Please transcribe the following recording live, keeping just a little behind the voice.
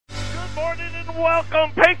morning and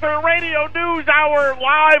welcome. Patriot Radio News Hour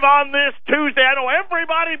live on this Tuesday. I know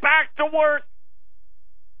everybody back to work.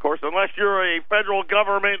 Of course, unless you're a federal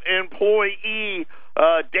government employee,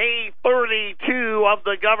 day 32 of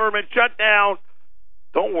the government shutdown.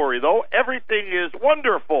 Don't worry, though. Everything is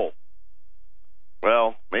wonderful.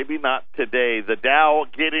 Well, maybe not today. The Dow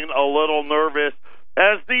getting a little nervous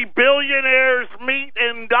as the billionaires meet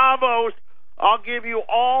in Davos. I'll give you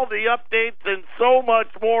all the updates and so much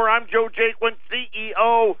more. I'm Joe Jaquin,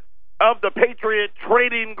 CEO of the Patriot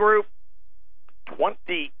Trading Group.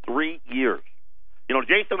 23 years. You know,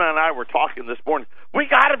 Jason and I were talking this morning. We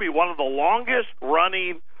got to be one of the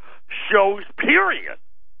longest-running shows, period,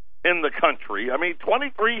 in the country. I mean,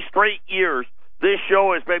 23 straight years this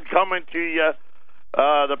show has been coming to you.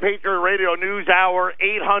 The Patriot Radio News Hour,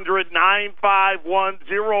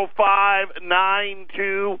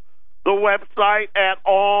 800-951-0592. The website at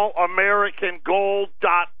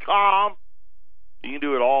allamericangold.com. You can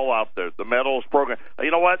do it all out there. The metals program. You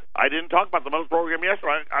know what? I didn't talk about the metals program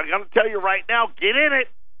yesterday. I'm going to tell you right now, get in it.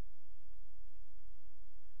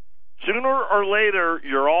 Sooner or later,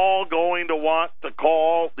 you're all going to want to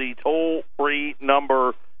call the toll-free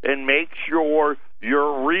number and make sure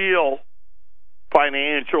your real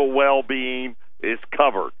financial well-being is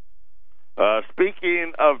covered.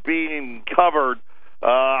 Speaking of being covered,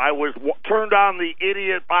 I was turned on the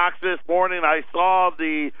idiot box this morning. I saw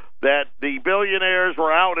that the billionaires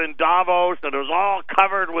were out in Davos, and it was all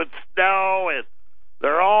covered with snow, and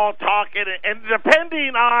they're all talking. And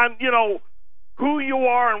depending on, you know, who you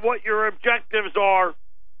are and what your objectives are,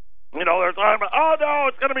 you know, they're talking about, oh, no,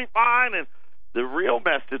 it's going to be fine. And the real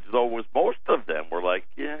message, though, was most of them were like,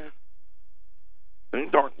 yeah,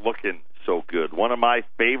 things aren't looking so good. One of my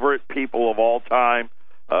favorite people of all time,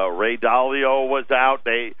 Ray Dalio, was out.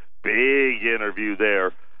 Big interview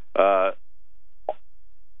there. I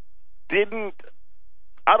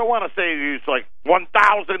don't want to say he was like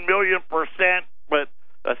 1,000 million%, but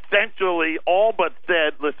essentially all but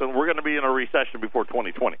said, listen, we're going to be in a recession before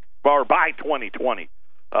 2020, or by 2020.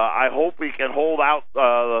 I hope we can hold out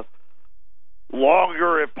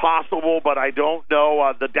longer if possible, but I don't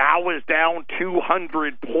know. The Dow is down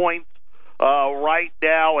 200 points right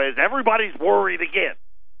now as everybody's worried again.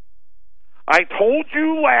 I told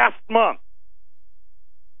you last month,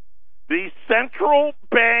 the central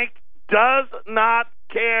bank does not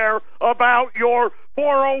care about your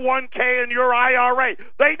 401k and your IRA.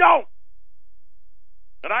 They don't.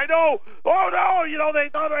 And I know, oh no, you know, they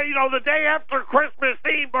thought, you know, the day after Christmas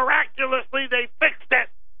Eve, miraculously, they fixed it.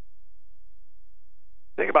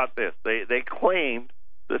 Think about this. They claimed,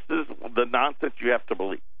 this is the nonsense you have to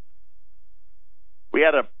believe. We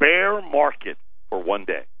had a bear market for one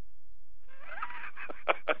day.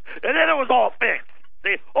 And then it was all fixed.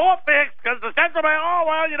 See, all fixed because the central bank, oh,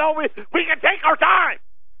 well, you know, we can take our time.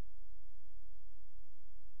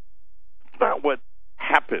 That's not what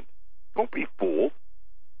happened. Don't be fooled.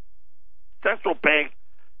 Central bank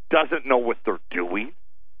doesn't know what they're doing.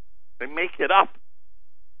 They make it up.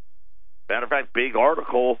 Matter of fact, big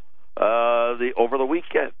article over the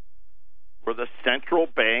weekend where the central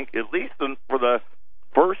bank, at least for the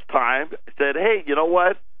first time, said, hey, you know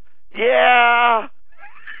what? Yeah.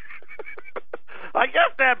 I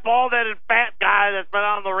guess that bald-headed fat guy that's been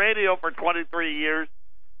on the radio for 23 years,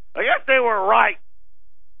 I guess they were right.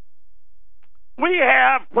 We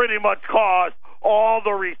have pretty much caused all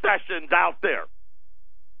the recessions out there.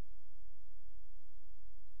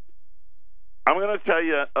 I'm going to tell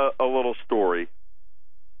you a little story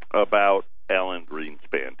about Alan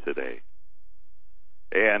Greenspan today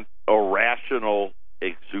and irrational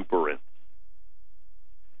exuberance.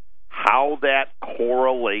 How that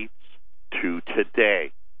correlates to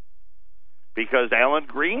today. Because Alan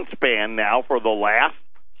Greenspan now for the last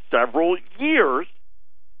several years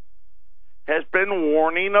has been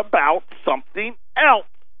warning about something else.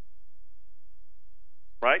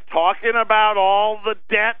 Right? Talking about all the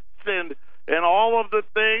debts and all of the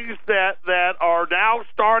things that are now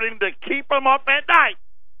starting to keep him up at night.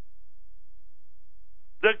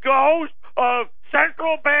 The ghosts of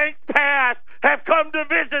central bank past have come to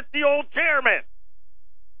visit the old chairman.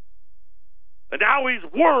 And now he's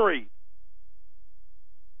worried.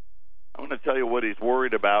 I'm going to tell you what he's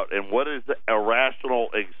worried about and what does irrational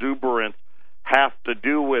exuberance have to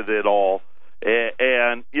do with it all.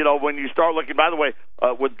 And, you know, when you start looking, by the way,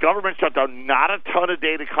 with government shutdown, not a ton of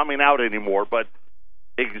data coming out anymore, but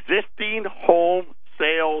existing home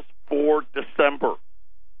sales for December.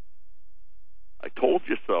 I told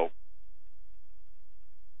you so.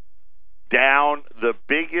 Down the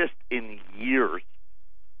biggest in years.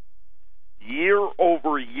 Year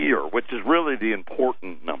over year, which is really the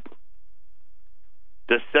important number.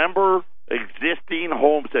 December existing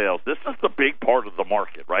home sales. This is the big part of the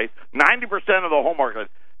market, right? 90% of the home market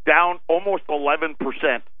down almost 11%.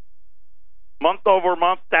 Month over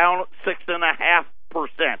month down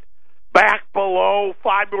 6.5%. Back below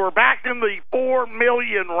 5. We're back in the 4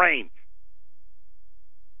 million range.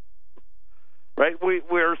 Right?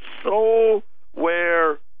 We're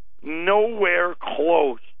nowhere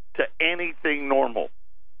close to anything normal.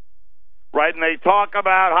 Right? And they talk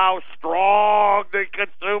about how strong the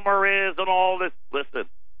consumer is and all this. Listen,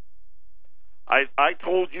 I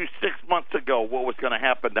told you 6 months ago what was going to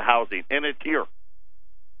happen to housing, and it's here.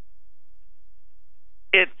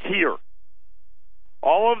 It's here.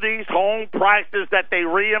 All of these home prices that they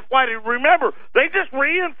reinflated. Remember, they just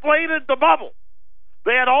reinflated the bubble.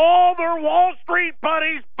 They had all their Wall Street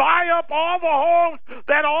buddies buy up all the homes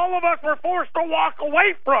that all of us were forced to walk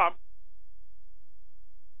away from.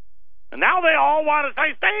 And now they all want to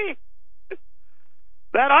say, see,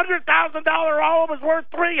 that $100,000 home is worth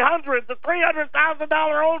 $300,000. The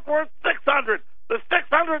 $300,000 home is worth $600,000. The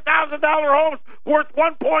 $600,000 home is worth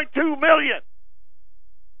 $1.2 million.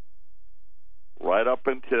 Right up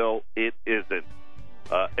until it isn't.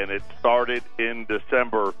 And it started in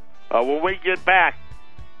December. When we get back,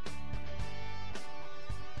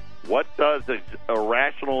 what does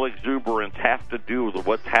irrational exuberance have to do with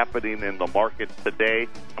what's happening in the markets today?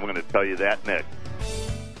 I'm going to tell you that next.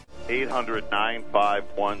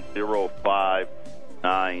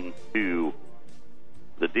 800-951-0592.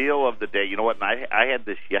 The deal of the day. You know what? And I had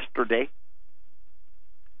this yesterday.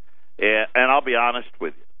 And I'll be honest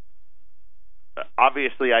with you.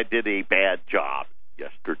 Obviously, I did a bad job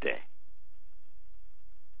yesterday.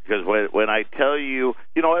 Because when I tell you,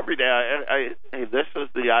 every day, hey, this is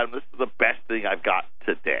the item, this is the best thing I've got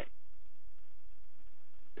today.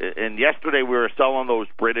 And yesterday we were selling those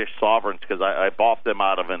British sovereigns because I bought them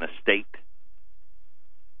out of an estate.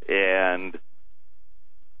 And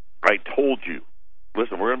I told you,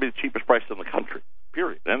 listen, we're going to be the cheapest price in the country,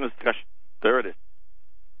 period. End of discussion. There it is.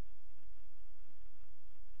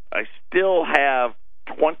 I still have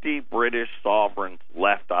 20 British sovereigns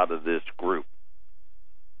left out of this group.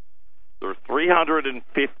 They're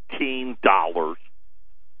 $315.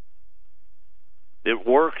 It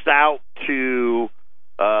works out to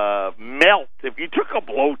melt. If you took a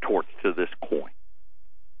blowtorch to this coin,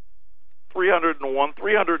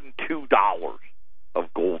 $302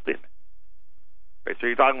 of gold in it. Right, so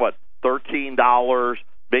you're talking, what, $13,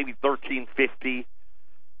 maybe $13.50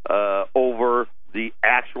 over the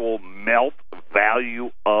actual melt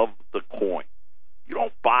value of the coin. You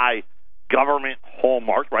don't buy government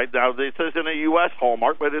hallmark, right? Now, it says in a U.S.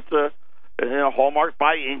 hallmark, but it's a hallmark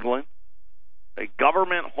by England. A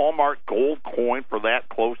government hallmark gold coin for that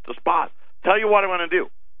close to spot. Tell you what I'm going to do.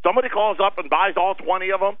 Somebody calls up and buys all 20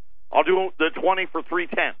 of them. I'll do the 20 for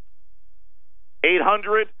 $310.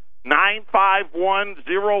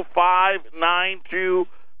 800-951-0592.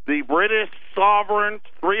 The British sovereigns,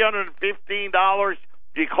 $315.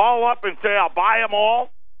 You call up and say, I'll buy them all.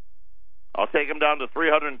 I'll take them down to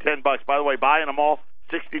 $310. By the way, buying them all,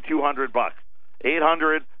 $6,200.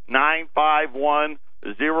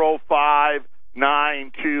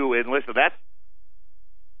 800-951-0592. And listen, that's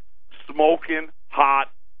smoking hot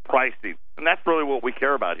pricing. And that's really what we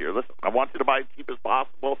care about here. Listen, I want you to buy as cheap as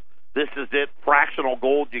possible. This is it. Fractional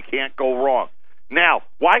gold. You can't go wrong. Now,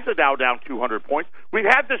 why is the Dow down 200 points? We've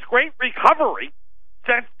had this great recovery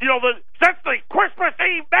since the Christmas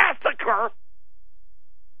Eve massacre.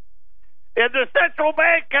 And the central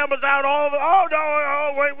bank comes out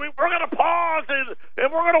wait, we're going to pause and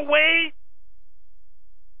we're going to wait.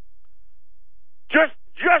 Just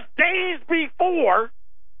days before,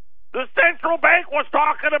 the central bank was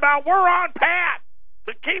talking about we're on path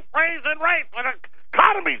to keep raising rates and the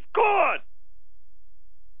economy's good.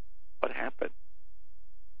 What happened?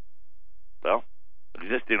 Well,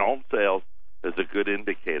 existing home sales is a good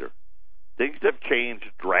indicator. Things have changed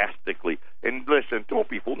drastically. And listen, don't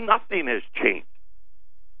be fooled. Nothing has changed.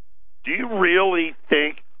 Do you really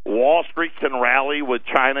think Wall Street can rally with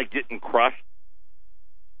China getting crushed?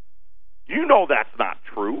 You know that's not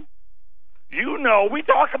true. We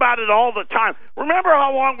talk about it all the time. Remember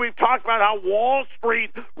how long we've talked about how Wall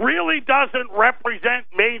Street really doesn't represent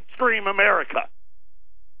mainstream America?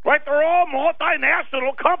 Right? They're all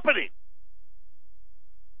multinational companies.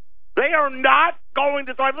 They are not going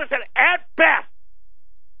to thrive. Listen, at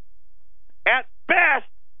best,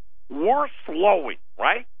 we're slowing,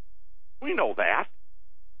 right? We know that.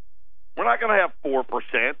 We're not going to have 4%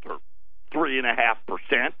 or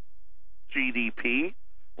 3.5% GDP.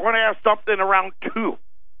 We're going to have something around 2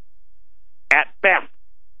 at best.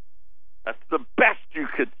 That's the best you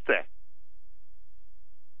could say.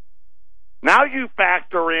 Now you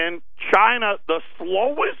factor in China, the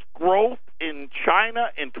slowest growth in China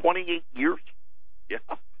in 28 years. Yeah.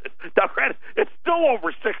 Now, granted, it's still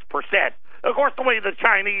over 6%. Of course, the way the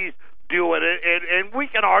Chinese do it, and we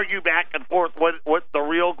can argue back and forth what the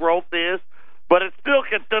real growth is, but it's still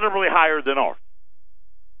considerably higher than ours.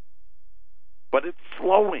 But it's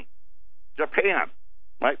slowing. Japan,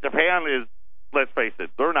 right? Japan is, let's face it,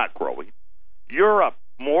 they're not growing. Europe,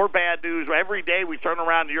 more bad news. Every day we turn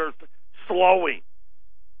around to Europe, slowing.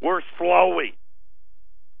 We're slowing.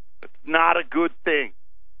 It's not a good thing,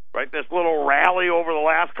 right? This little rally over the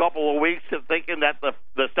last couple of weeks of thinking that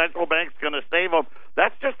the central bank's going to save them,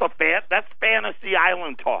 that's just that's fantasy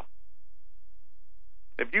island talk.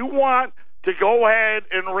 If you want to go ahead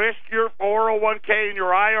and risk your 401k and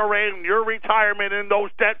your IRA and your retirement in those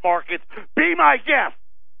debt markets, be my guest.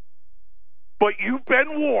 But you've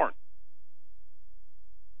been warned.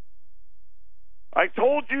 I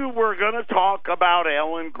told you we're going to talk about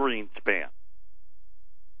Alan Greenspan.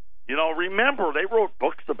 You know, remember, they wrote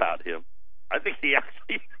books about him. I think he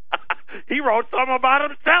actually he wrote some about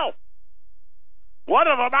himself. One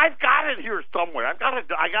of them, I've got it here somewhere. I got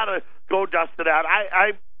to go dust it out.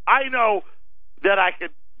 I know that I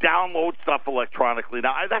could download stuff electronically.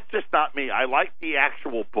 Now, that's just not me. I like the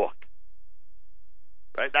actual book.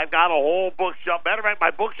 Right? I've got a whole bookshelf. Matter of fact,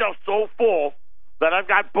 my bookshelf's so full that I've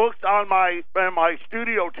got books on my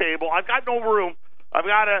studio table. I've got no room. I've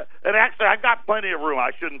got plenty of room.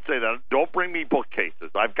 I shouldn't say that. Don't bring me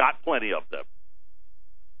bookcases. I've got plenty of them.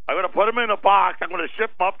 I'm going to put them in a box. I'm going to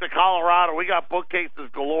ship them up to Colorado. We got bookcases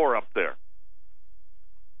galore up there.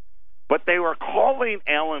 But they were calling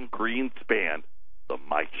Alan Greenspan the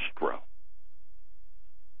maestro,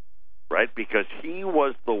 right? Because he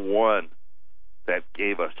was the one that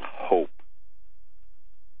gave us hope.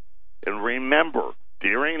 And remember,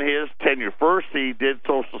 during his tenure, first he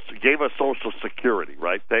gave us Social Security,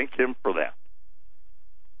 right? Thank him for that.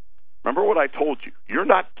 Remember what I told you. You're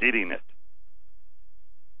not getting it.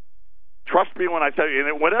 Trust me when I tell you,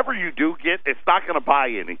 and whatever you do get, it's not going to buy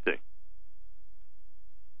anything.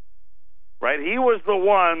 Right? He was the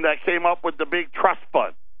one that came up with the big trust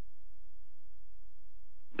fund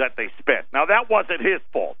that they spent. Now, that wasn't his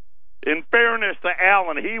fault. In fairness to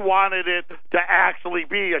Alan, he wanted it to actually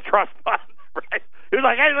be a trust fund. Right? He was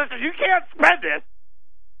like, hey, listen, you can't spend it.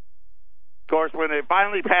 Of course, when they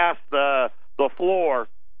finally passed the floor,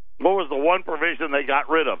 what was the one provision they got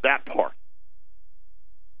rid of? That part.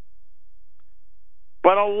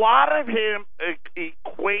 But a lot of him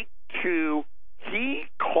equate to, he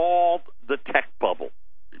called the tech bubble.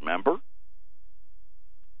 Remember?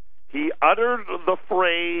 He uttered the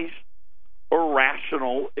phrase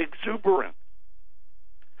irrational exuberance.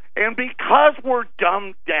 And because we're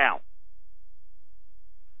dumbed down,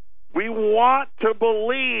 we want to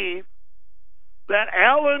believe that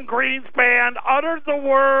Alan Greenspan uttered the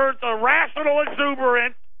words irrational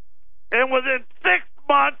exuberance, and within 6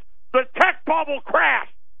 months, the tech bubble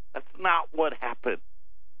crashed. That's not what happened.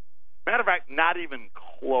 Matter of fact, not even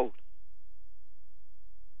close.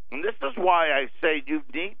 And this is why I say you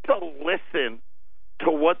need to listen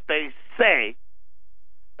to what they say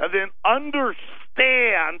and then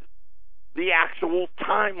understand the actual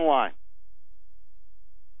timeline.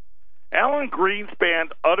 Alan Greenspan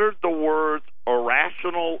uttered the words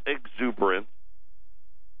irrational exuberance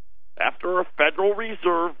after a Federal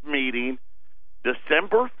Reserve meeting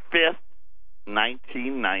December 5th,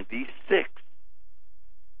 1996.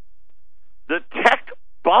 The tech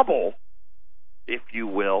bubble, if you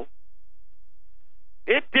will,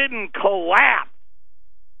 it didn't collapse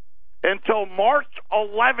until March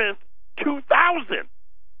 11th, 2000.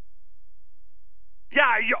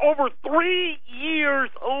 Yeah, over 3 years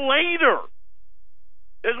later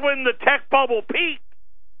is when the tech bubble peaked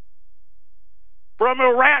from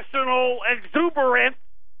irrational exuberance.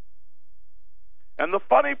 And the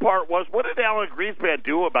funny part was, what did Alan Greenspan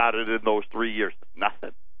do about it in those 3 years?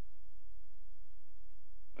 Nothing.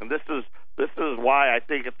 And this is why I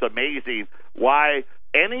think it's amazing why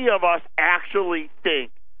any of us actually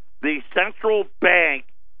think the central bank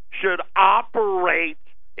should operate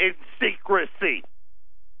in secrecy.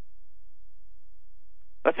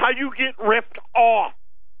 That's how you get ripped off,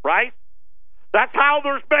 right? That's how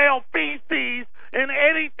there's male feces in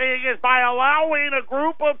anything, is by allowing a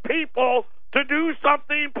group of people to do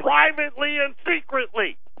something privately and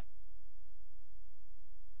secretly.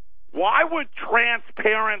 Why would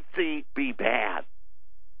transparency be bad?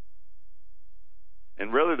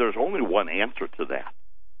 And really, there's only one answer to that.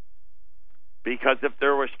 Because if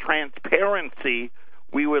there was transparency,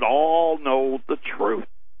 we would all know the truth.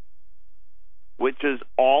 which is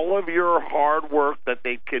all of your hard work that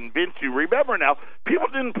they convince you. Remember now, people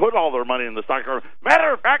didn't put all their money in the stock market.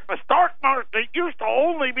 Matter of fact, the stock market used to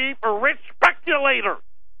only be for rich speculators.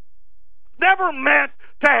 Never meant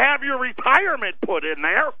to have your retirement put in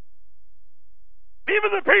there. Even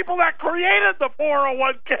the people that created the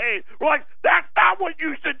 401k were like, that's not what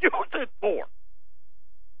you should use it for.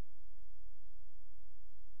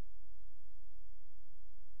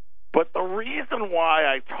 But the reason why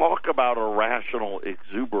I talk about irrational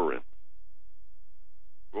exuberance,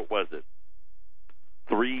 what was it?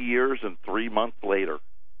 3 years and 3 months later,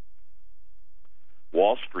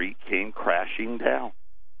 Wall Street came crashing down.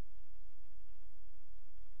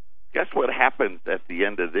 Guess what happens at the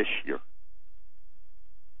end of this year?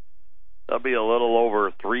 That'll be a little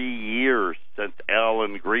over 3 years since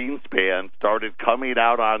Alan Greenspan started coming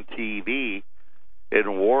out on TV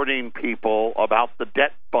and warning people about the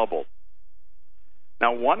debt bubble.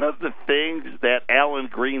 Now, one of the things that Alan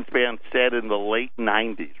Greenspan said in the late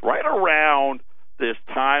 90s, right around this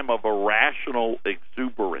time of irrational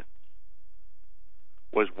exuberance,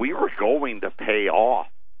 was we were going to pay off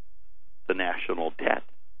the national debt.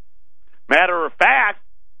 Matter of fact,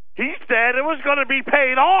 he said it was going to be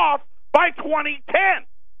paid off by 2010.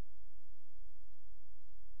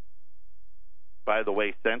 By the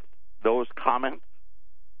way, since those comments,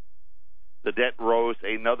 the debt rose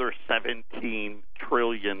another $17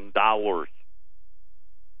 trillion. So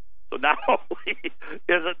not only is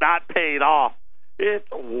it not paid off, it's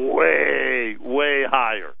way, way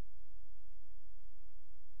higher.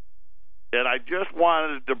 And I just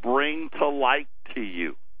wanted to bring to light to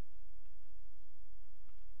you,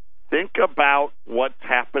 think about what's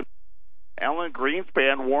happened. Alan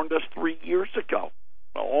Greenspan warned us 3 years ago,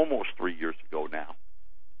 well, almost 3 years ago now.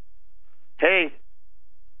 Hey,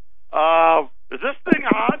 is this thing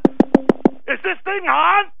on? Is this thing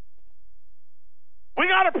on? We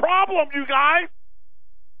got a problem, you guys.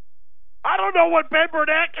 I don't know what Ben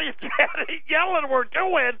Bernanke is yelling we're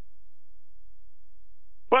doing,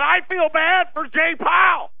 but I feel bad for Jay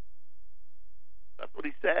Powell. That's what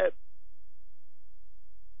he said.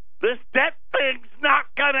 This debt thing's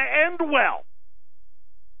not going to end well.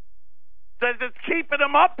 Says it's keeping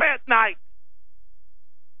him up at night.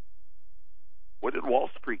 What did Wall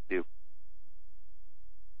Street do?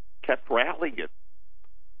 Kept rallying,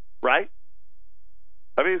 right?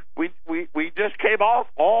 I mean, we just came off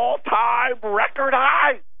all-time record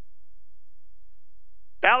highs.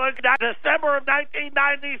 Now, in December of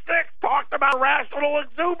 1996, talked about rational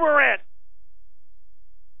exuberance.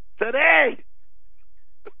 Today,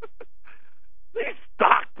 these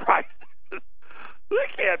stock prices, they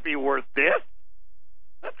can't be worth this.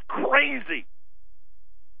 That's crazy.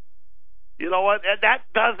 You know what? And that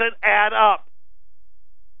doesn't add up.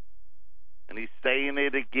 And he's saying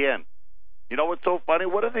it again. You know what's so funny?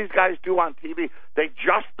 What do these guys do on TV? They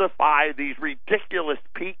justify these ridiculous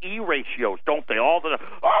PE ratios, don't they? All the,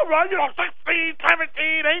 16,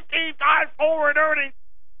 17, 18 times forward earnings.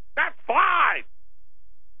 That's fine.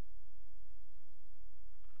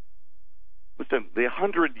 Listen, the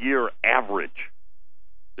 100-year average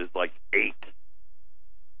is like 8.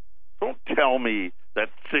 Don't tell me that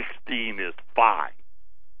 16 is fine.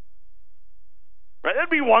 Right? That'd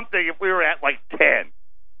be one thing if we were at like 10.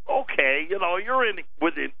 Okay, you're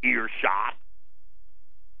within earshot.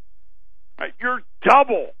 Right? You're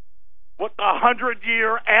double what the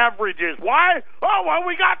 100-year average is. Why? Oh, well,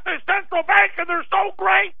 we got the central bank and they're so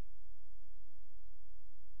great.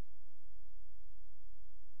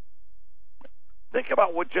 Think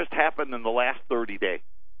about what just happened in the last 30 days.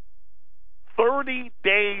 30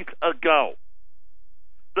 days ago,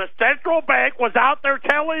 the central bank was out there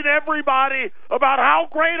telling everybody about how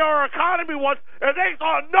great our economy was, and they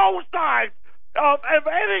saw no signs of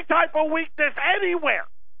any type of weakness anywhere.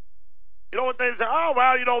 You know what they say? Oh,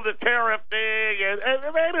 well, the tariff thing, and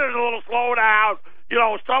maybe there's a little slowdown,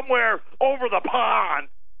 somewhere over the pond.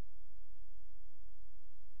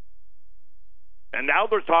 And now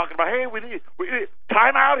they're talking about, hey, we need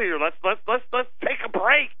time out here. Let's take a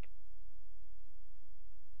break.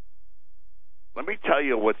 Let me tell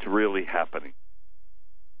you what's really happening.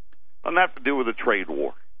 It doesn't have to do with a trade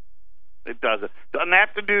war. It doesn't. It doesn't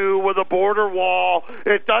have to do with a border wall.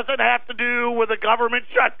 It doesn't have to do with a government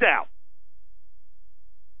shutdown.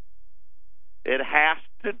 It has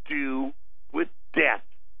to do with debt.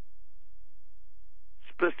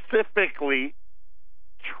 Specifically,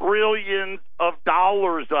 trillions of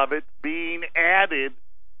dollars of it being added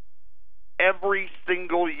every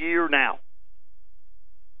single year now.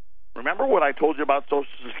 Remember what I told you about Social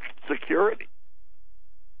Security?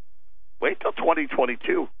 Wait till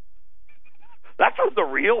 2022. That's when the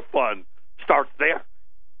real fun starts there.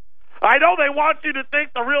 I know they want you to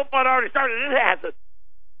think the real fun already started. It hasn't.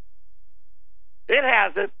 It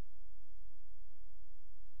hasn't.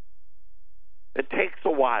 It takes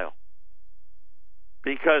a while.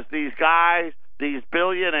 Because these guys, these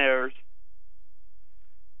billionaires,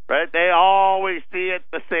 right, they always see it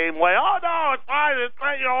the same way. Oh, no, it's fine. It's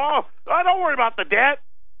great. You know, oh, don't worry about the debt.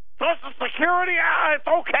 Social Security, it's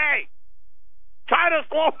okay. China's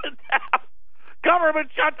slowing down. Government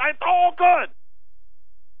shutdown, it's all good.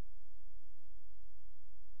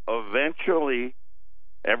 Eventually,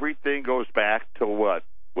 everything goes back to what?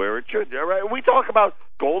 Where it should. Right? We talk about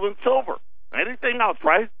gold and silver. Anything else,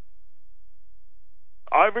 right?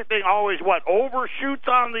 Everything always what? Overshoots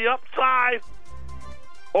on the upside,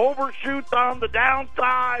 overshoots on the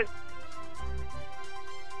downside.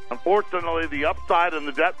 Unfortunately, the upside in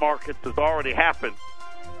the debt markets has already happened.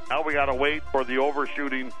 Now we got to wait for the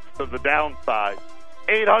overshooting to the downside.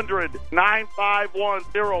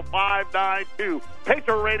 800-951-0592.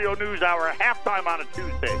 Patriot Radio News Hour, halftime on a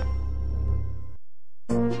Tuesday.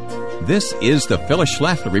 This is the Phyllis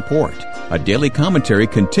Schlafly Report, a daily commentary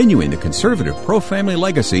continuing the conservative pro-family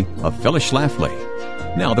legacy of Phyllis Schlafly.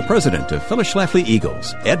 Now the president of Phyllis Schlafly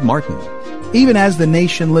Eagles, Ed Martin. Even as the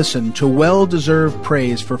nation listened to well-deserved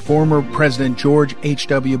praise for former President George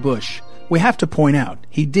H.W. Bush, we have to point out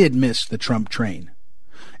he did miss the Trump train.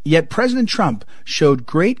 Yet President Trump showed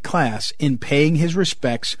great class in paying his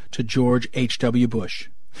respects to George H.W. Bush.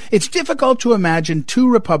 It's difficult to imagine two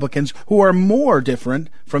Republicans who are more different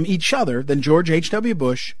from each other than George H.W.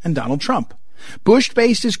 Bush and Donald Trump. Bush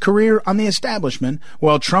based his career on the establishment,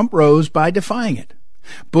 while Trump rose by defying it.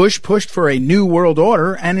 Bush pushed for a new world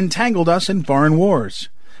order and entangled us in foreign wars.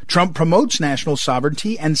 Trump promotes national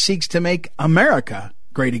sovereignty and seeks to make America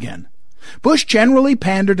great again. Bush generally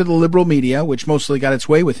pandered to the liberal media, which mostly got its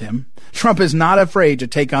way with him. Trump is not afraid to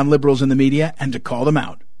take on liberals in the media and to call them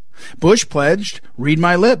out. Bush pledged, read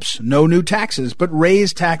my lips, no new taxes, but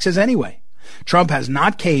raised taxes anyway. Trump has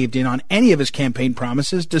not caved in on any of his campaign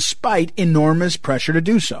promises, despite enormous pressure to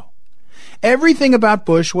do so. Everything about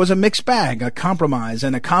Bush was a mixed bag, a compromise,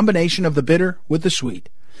 and a combination of the bitter with the sweet.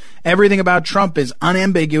 Everything about Trump is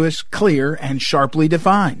unambiguous, clear, and sharply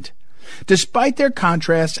defined. Despite their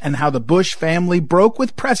contrasts and how the Bush family broke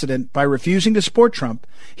with precedent by refusing to support Trump,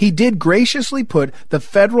 he did graciously put the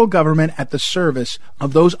federal government at the service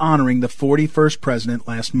of those honoring the 41st president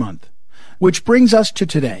last month. Which brings us to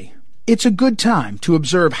today. It's a good time to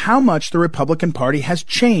observe how much the Republican Party has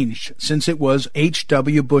changed since it was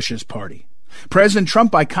H.W. Bush's party. President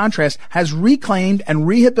Trump, by contrast, has reclaimed and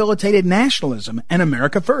rehabilitated nationalism and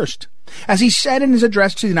America first. As he said in his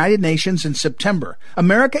address to the United Nations in September,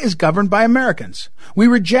 America is governed by Americans. We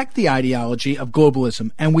reject the ideology of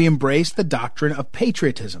globalism and we embrace the doctrine of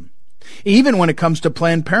patriotism. Even when it comes to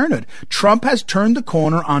Planned Parenthood, Trump has turned the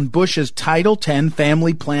corner on Bush's Title X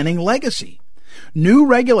family planning legacy. New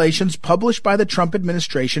regulations published by the Trump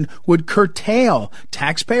administration would curtail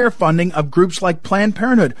taxpayer funding of groups like Planned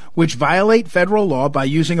Parenthood, which violate federal law by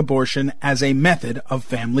using abortion as a method of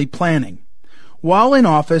family planning. While in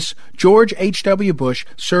office, George H.W. Bush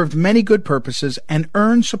served many good purposes and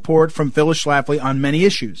earned support from Phyllis Schlafly on many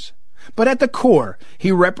issues. But at the core,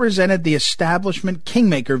 he represented the establishment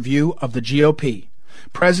kingmaker view of the GOP.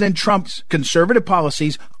 President Trump's conservative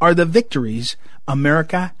policies are the victories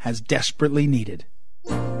America has desperately needed.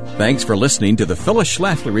 Thanks for listening to the Phyllis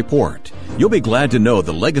Schlafly Report. You'll be glad to know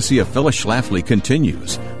the legacy of Phyllis Schlafly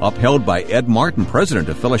continues, upheld by Ed Martin, president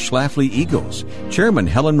of Phyllis Schlafly Eagles, Chairman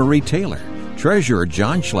Helen Marie Taylor, Treasurer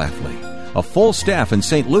John Schlafly, a full staff in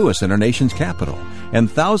St. Louis and our nation's capital, and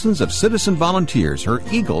thousands of citizen volunteers, her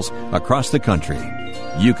Eagles, across the country.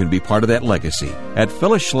 You can be part of that legacy at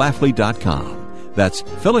phyllisschlafly.com. That's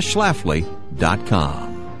phyllisschlafly.com.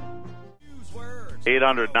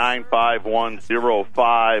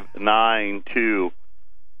 800-951-0592.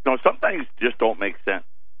 No, some things just don't make sense.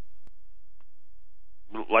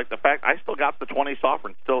 Like the fact I still got the 20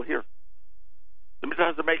 sovereigns still here. It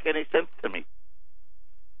doesn't make any sense to me.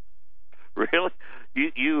 Really?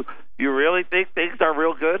 You really think things are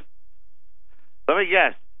real good? Let me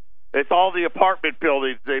guess. It's all the apartment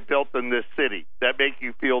buildings they built in this city that make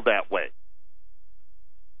you feel that way.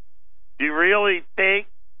 Do you really think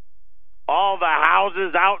all the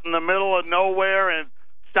houses out in the middle of nowhere in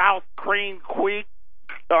South Crane Creek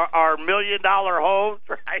are $1 million homes,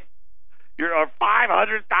 right? You're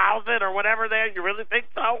 500,000 or whatever there. You really think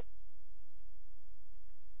so?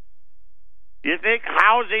 You think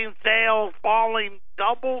housing sales falling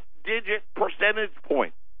double-digit percentage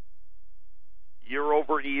points year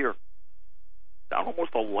over year, down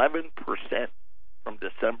almost 11% from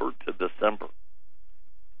December to December.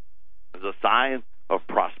 as a sign of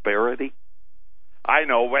prosperity. I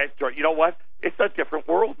know, you know what? It's a different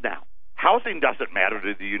world now. Housing doesn't matter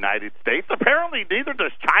to the United States. Apparently, neither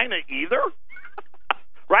does China either.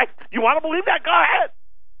 Right? You want to believe that? Go ahead.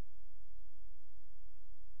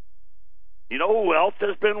 You know who else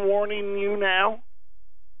has been warning you now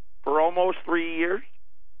for almost 3 years?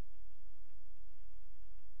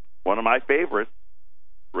 One of my favorites,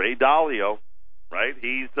 Ray Dalio, right?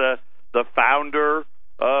 He's the founder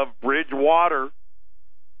of Bridgewater.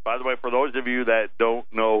 By the way, for those of you that don't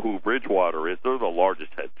know who Bridgewater is, they're the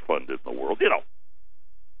largest hedge fund in the world. You know,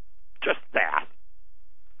 just that.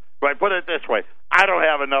 Right, put it this way. I don't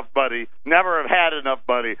have enough money, never have had enough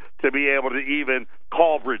money to be able to even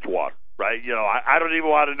call Bridgewater, right? You know, I don't even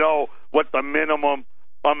want to know what the minimum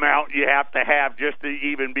amount you have to have just to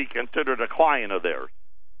even be considered a client of theirs.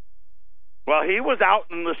 Well, he was out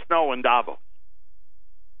in the snow in Davos.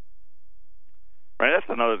 Right, that's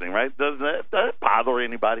another thing, right? Does it bother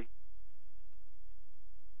anybody?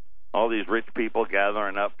 All these rich people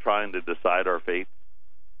gathering up trying to decide our fate.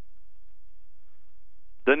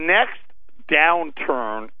 The next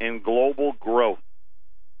downturn in global growth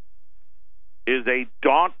is a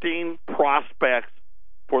daunting prospect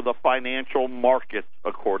for the financial markets,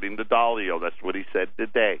 according to Dalio. That's what he said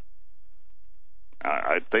today.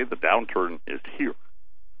 I'd say the downturn is here.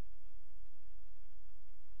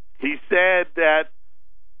 He said that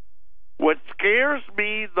what scares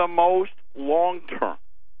me the most long term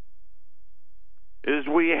is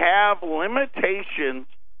we have limitations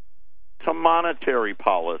to monetary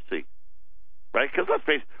policy, right? Because let's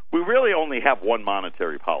face it, we really only have one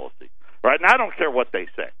monetary policy, right? And I don't care what they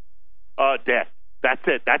say. Debt. That's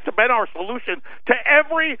it. That's been our solution to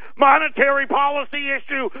every monetary policy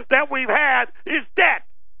issue that we've had is debt.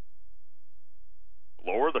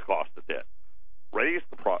 Lower the cost of debt. Raise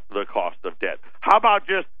the cost of debt. How about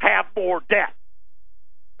just have more debt?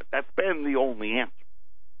 But that's been the only answer.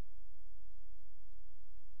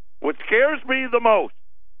 What scares me the most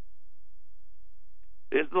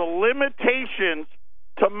is the limitations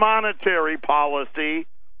to monetary policy,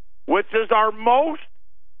 which is our most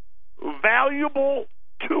valuable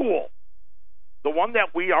tool, the one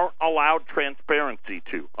that we aren't allowed transparency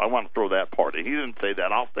to. I want to throw that part in. He didn't say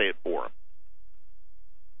that. I'll say it for him.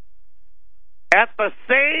 At the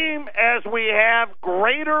same as we have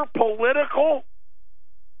greater political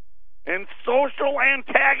and social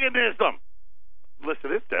antagonism.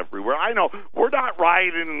 Listen, it's everywhere. I know we're not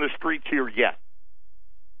rioting in the streets here yet.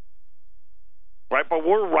 Right? But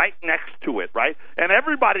we're right next to it, right? And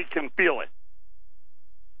everybody can feel it.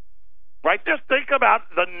 Right? Just think about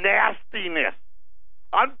the nastiness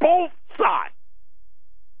on both sides.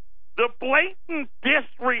 The blatant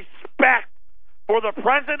disrespect for the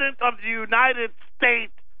President of the United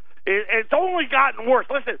States, it's only gotten worse.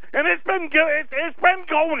 Listen, and it's been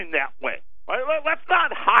going that way. Right? Let's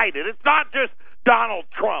not hide it. It's not just Donald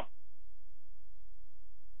Trump.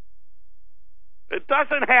 It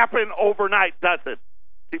doesn't happen overnight, does it?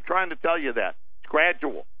 Keep trying to tell you that. It's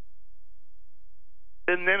gradual.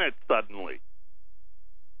 And then it's suddenly.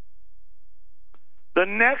 The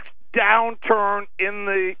next downturn in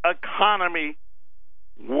the economy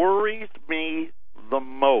worries me the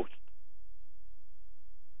most.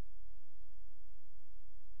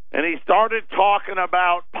 And he started talking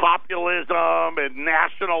about populism and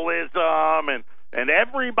nationalism and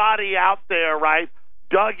everybody out there, right,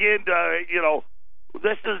 dug into,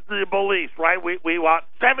 this is the belief, right? We want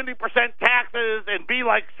 70% taxes and be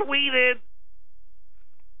like Sweden.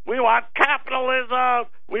 We want capitalism.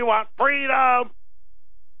 We want freedom.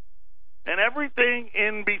 And everything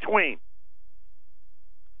in between.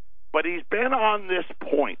 But he's been on this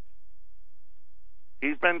point.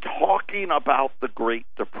 He's been talking about the Great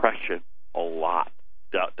Depression a lot,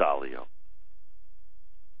 Dalio.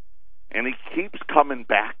 And he keeps coming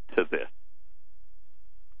back to this.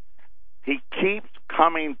 He keeps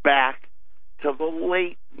coming back to the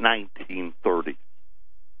late 1930s.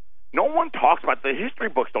 No one talks about it. The history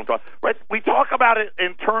books don't talk. Right? We talk about it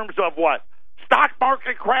in terms of what? Stock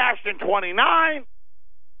market crash in 29,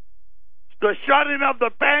 the shutting of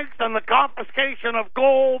the banks and the confiscation of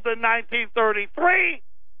gold in 1933,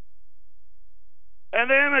 and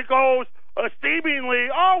then it goes seemingly,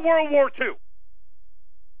 World War II.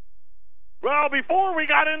 Well, before we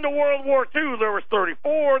got into World War II, there was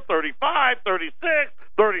 34, 35, 36,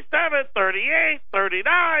 37, 38,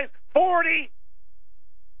 39, 40.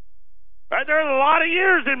 Right? There's a lot of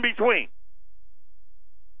years in between.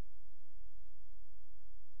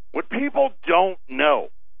 What people don't know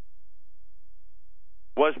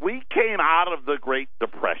was we came out of the Great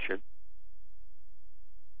Depression,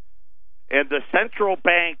 and the central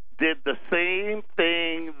bank did the same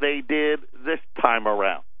thing they did this time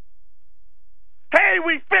around. Hey,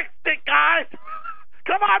 we fixed it, guys.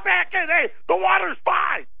 Come on back in. Hey, the water's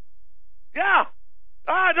fine. Yeah.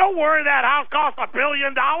 Don't worry, that house cost $1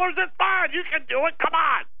 billion. It's fine. You can do it. Come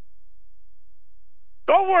on.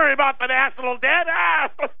 Don't worry about the national debt.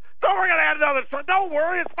 So we're going to add another. Don't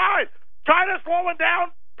worry. It's fine. China's slowing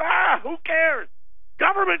down. Who cares?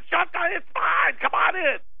 Government shutdown. It's fine. Come on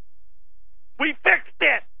in. We fixed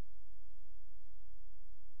it.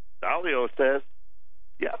 Dalio says,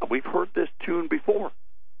 yeah, we've heard this tune before.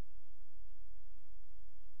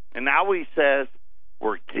 And now he says,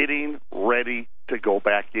 we're getting ready to go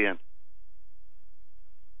back in.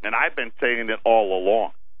 And I've been saying it all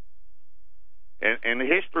along. And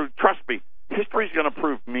history, trust me, history's going to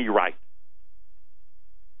prove me right.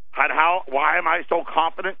 Why am I so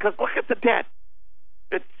confident? Because look at the debt.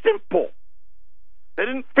 It's simple. They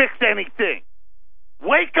didn't fix anything.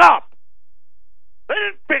 Wake up. They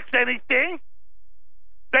didn't fix anything.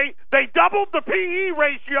 They doubled the PE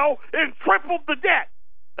ratio and tripled the debt.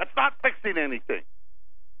 That's not fixing anything.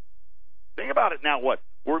 Think about it now. What?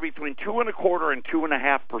 We're between 2.25% and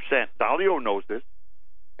 2.5%. Dalio knows this,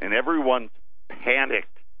 and everyone's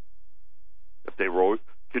panicked. If they rose,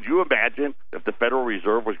 could you imagine if the Federal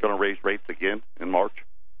Reserve was going to raise rates again in March?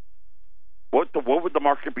 What would the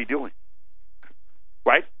market be doing?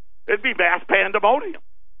 Right? It'd be mass pandemonium.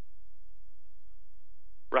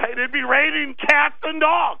 Right? It'd be raining cats and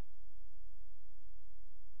dogs.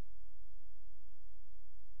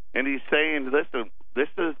 And he's saying, listen, this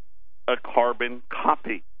is a carbon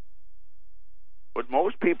copy. What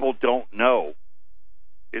most people don't know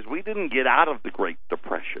is we didn't get out of the Great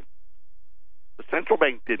Depression. The central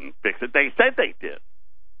bank didn't fix it. They said they did.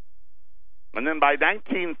 And then by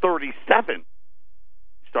 1937, we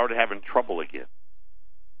started having trouble again.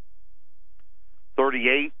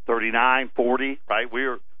 38, 39, 40, right?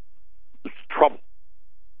 It's trouble.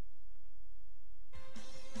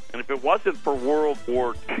 And if it wasn't for World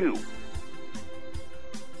War II,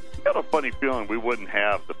 I got a funny feeling we wouldn't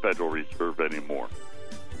have the Federal Reserve anymore.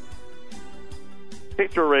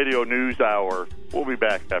 Patriot Radio News Hour. We'll be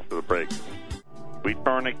back after the break. We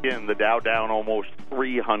turn again, the Dow down almost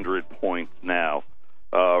 300 points now.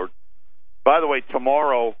 By the way,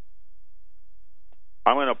 tomorrow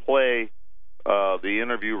I'm going to play the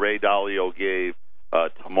interview Ray Dalio gave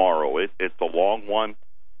tomorrow. It's a long one.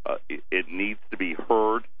 It needs to be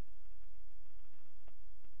heard.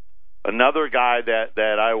 Another guy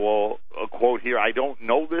that I will quote here, I don't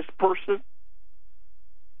know this person,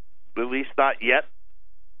 at least not yet,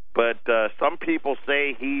 but some people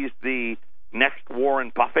say he's the next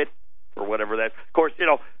Warren Buffett or whatever that. Of course,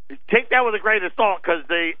 take that with a grain of salt because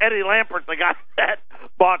Eddie Lampert, the guy that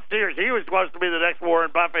bought Sears, he was supposed to be the next Warren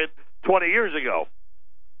Buffett 20 years ago.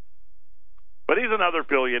 But he's another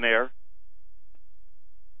billionaire.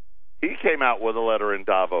 He came out with a letter in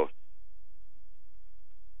Davos.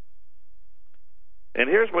 And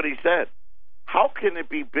here's what he said. How can it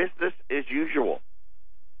be business as usual?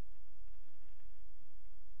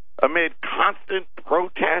 Amid constant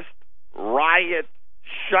protest, riots,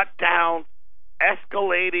 shutdowns,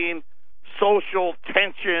 escalating social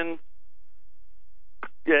tension,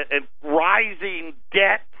 and rising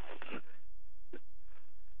debts,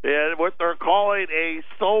 and what they're calling a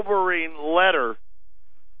sobering letter,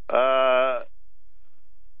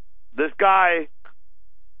 this guy,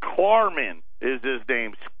 Klarman is his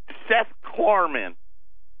name, Seth Klarman,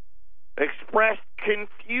 expressed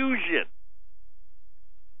confusion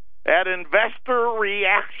at investor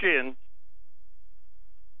reactions.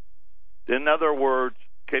 In other words,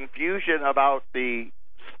 confusion about the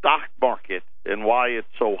stock market and why it's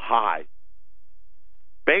so high.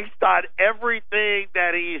 Based on everything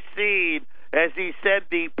that he's seen, as he said,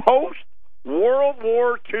 the post-World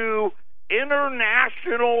War II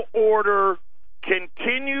international order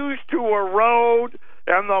continues to erode,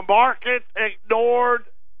 and the markets ignored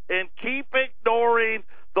and keep ignoring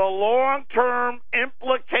the long-term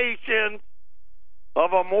implications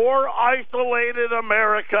of a more isolated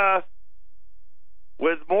America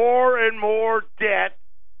with more and more debt,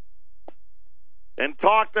 and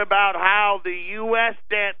talked about how the U.S.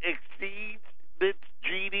 debt exceeds its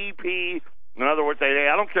GDP. In other words, hey,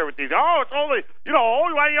 I don't care what these. It's only you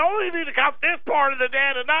only need to count this part of the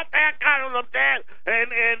debt and not that kind of the debt,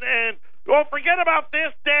 and forget about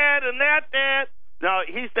this debt and that debt. No,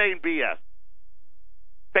 he's saying BS.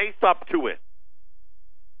 Face up to it.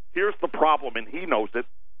 Here's the problem, and he knows it.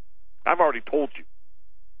 I've already told you.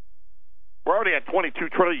 We're already at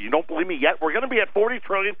 $22 trillion. You don't believe me yet? We're going to be at $40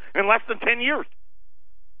 trillion in less than 10 years.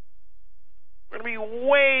 We're going to be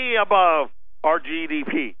way above our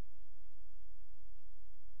GDP.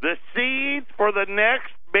 The seeds for the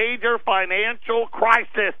next major financial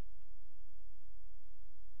crisis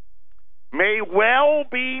may well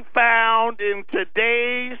be found in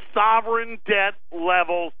today's sovereign debt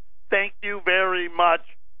levels. Thank you very much,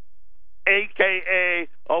 a.k.a.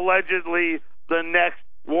 allegedly the next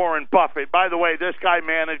Warren Buffett. By the way, this guy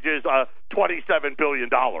manages $27 billion.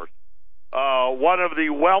 One of the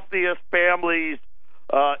wealthiest families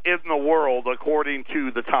in the world, according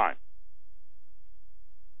to the Times.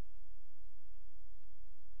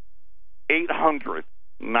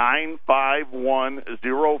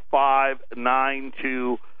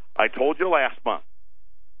 800-951-0592. I told you last month.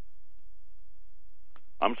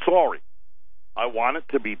 I'm sorry. I want it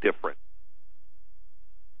to be different.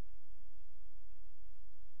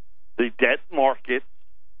 The debt markets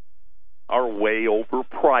are way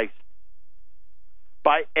overpriced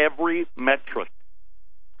by every metric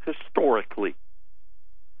historically.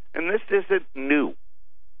 And this isn't new.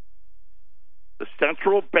 The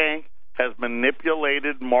central bank has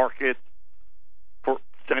manipulated markets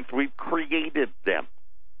since we created them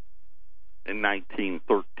in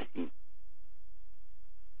 1913.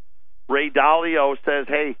 Ray Dalio says,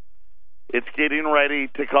 hey, it's getting ready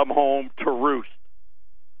to come home to roost.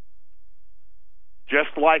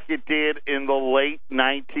 Just like it did in the late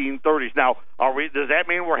 1930s. Now, does that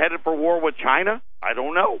mean we're headed for war with China? I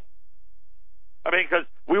don't know. I mean, because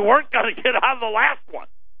we weren't going to get out of the last one.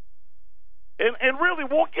 And really,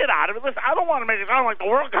 we'll get out of it. Listen, I don't want to make it sound like the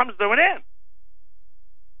world comes to an end.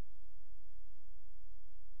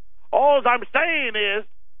 All I'm saying is,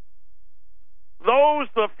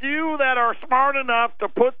 the few that are smart enough to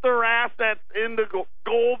put their assets into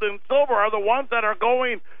gold and silver are the ones that are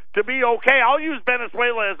going to be okay. I'll use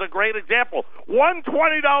Venezuela as a great example. One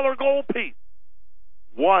 $20 gold piece.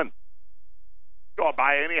 One. Go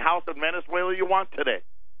buy any house in Venezuela you want today.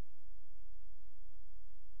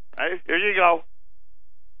 Hey, here you go.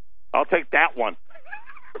 I'll take that one.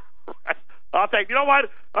 You know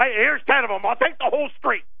what? Here's 10 of them. I'll take the whole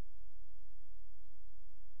street.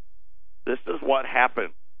 This is what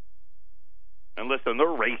happened. And listen, they're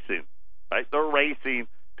racing. Right? They're racing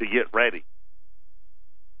to get ready.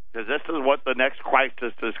 Because this is what the next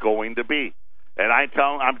crisis is going to be. And I'm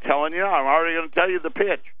telling you, I'm already going to tell you the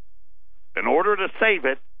pitch. In order to save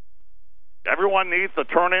it, everyone needs to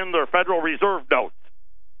turn in their Federal Reserve notes.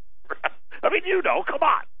 I mean, come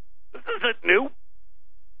on. This isn't new.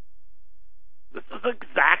 This is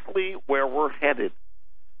exactly where we're headed.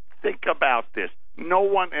 Think about this.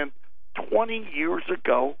 20 years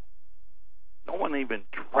ago, no one even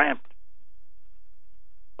dreamt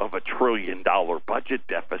of $1 trillion budget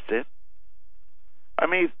deficit. I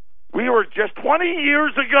mean, we were just 20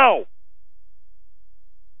 years ago.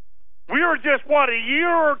 We were just, a year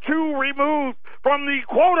or two removed from the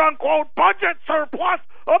quote-unquote budget surplus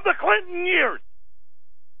of the Clinton years.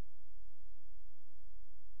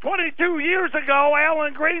 22 years ago,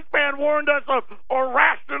 Alan Greenspan warned us of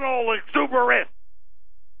irrational exuberance.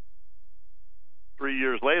 3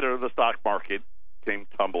 years later, the stock market came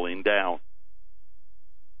tumbling down.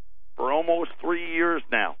 For almost 3 years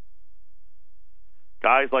now,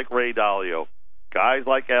 guys like Ray Dalio, guys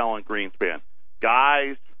like Alan Greenspan,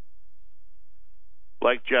 guys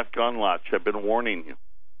like Jeff Gundlach have been warning you.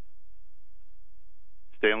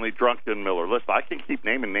 Stanley Druckenmiller. Listen, I can keep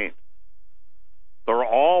naming names.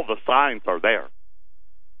 All the signs are there.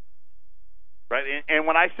 Right? And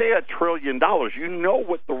when I say $1 trillion, you know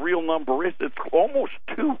what the real number is. It's almost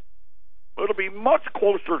 2. It'll be much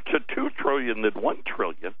closer to 2 trillion than 1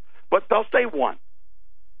 trillion, but they'll say 1.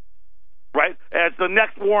 Right? As the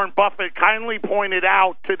next Warren Buffett kindly pointed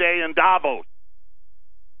out today in Davos.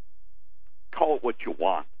 Call it what you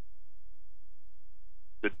want.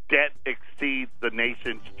 The debt exceeds the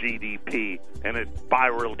nation's GDP, and it's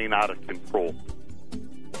spiraling out of control.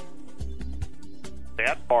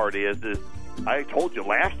 That part is I told you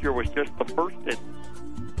last year was just the first hit.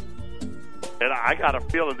 And I got a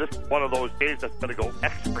feeling this is one of those days that's going to go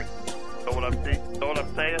extra. Know what I'm saying?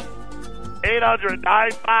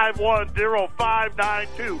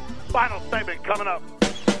 800-951-0592. Final segment coming up.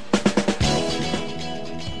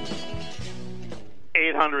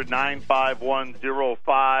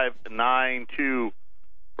 800-951-0592.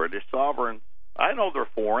 British sovereign. I know they're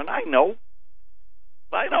foreign. I know.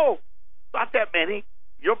 Not that many.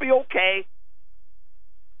 You'll be okay.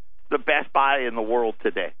 The best buy in the world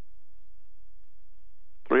today.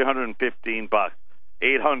 $315.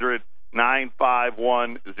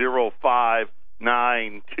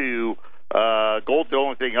 800-951-0592. Gold's the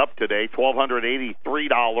only thing up today.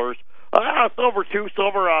 $1,283. Silver too.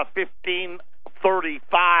 Silver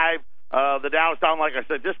 $1,535. The Dow's down, like I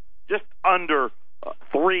said, just under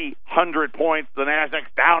 300 points. The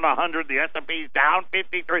Nasdaq's down 100. The S&P's down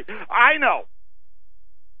 53. I know.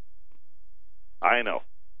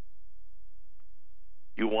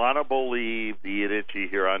 You want to believe the idiot you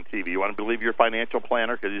hear on TV. You want to believe your financial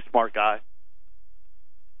planner because he's a smart guy,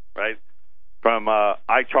 right? From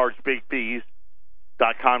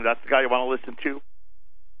iChargeBigFees.com. That's the guy you want to listen to,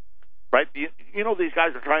 right? You know these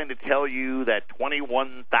guys are trying to tell you that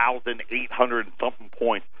 21,800 and something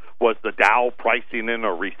points was the Dow pricing in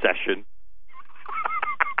a recession.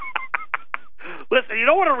 Listen, you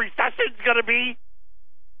know what a recession's going to be?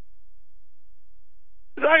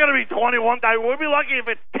 It's not going to be 21,000. We'll be lucky if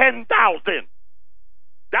it's 10,000.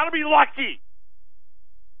 That'll be lucky.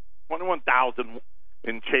 21,000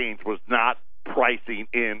 and change was not pricing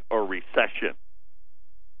in a recession.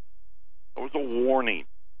 It was a warning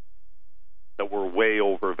that we're way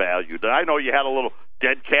overvalued. And I know you had a little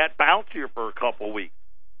dead cat bounce here for a couple of weeks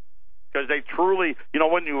because they truly,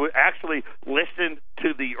 when you actually listen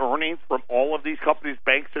to the earnings from all of these companies,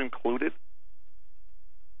 banks included,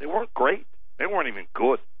 they weren't great. They weren't even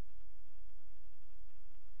good.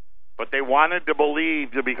 But they wanted to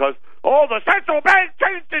believe that because, the central bank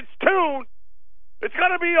changed its tune, it's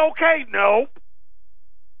going to be okay. Nope.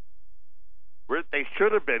 What they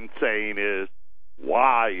should have been saying is,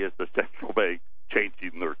 why is the central bank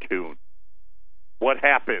changing their tune? What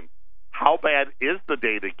happened? How bad is the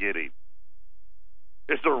data getting?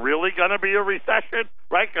 Is there really going to be a recession?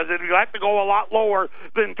 Right? Because you have to go a lot lower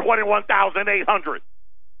than 21,800.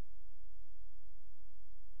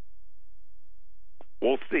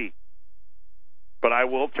 We'll see. But I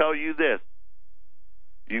will tell you this.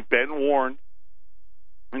 You've been warned.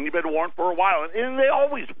 And you've been warned for a while. And they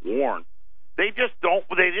always warn. They just don't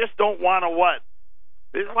want to what?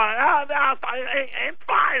 It's like, it's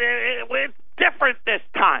fine. It's different this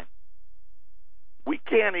time. We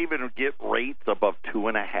can't even get rates above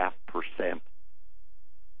 2.5%.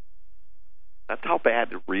 That's how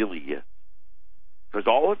bad it really is. Because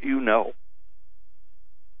all of you know,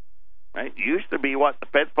 right? It used to be what the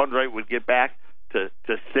Fed funds rate would get back to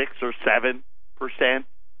 6 or 7%,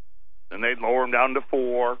 and they'd lower them down to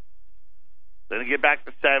 4. Then they get back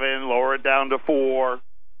to 7, lower it down to 4.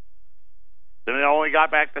 Then it only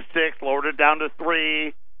got back to 6, lowered it down to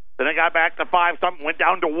 3. Then it got back to 5, something went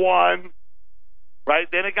down to 1. Right?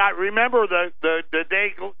 Then it got, remember the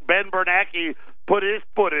day Ben Bernanke put his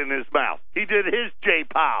foot in his mouth. He did his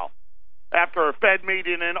J-Pow after a Fed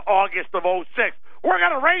meeting in August of 2006. We're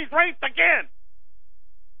going to raise rates again.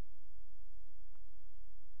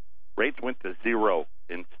 Rates went to 0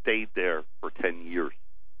 and stayed there for 10 years.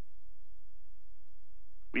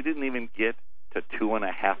 We didn't even get to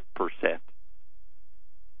 2.5%.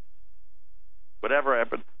 Whatever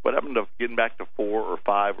happened to getting back to 4 or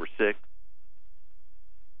 5 or 6? That's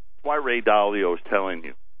why Ray Dalio is telling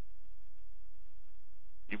you.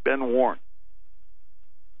 You've been warned.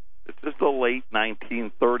 This is the late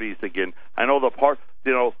 1930s again. I know the part,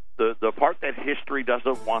 the part that history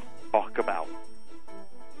doesn't want to talk about.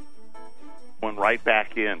 Went right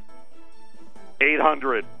back in.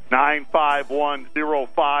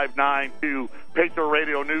 800-951-0592. Patriot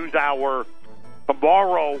Radio News Hour.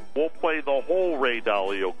 Tomorrow, we'll play the whole Ray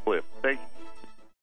Dalio clip. Thank you.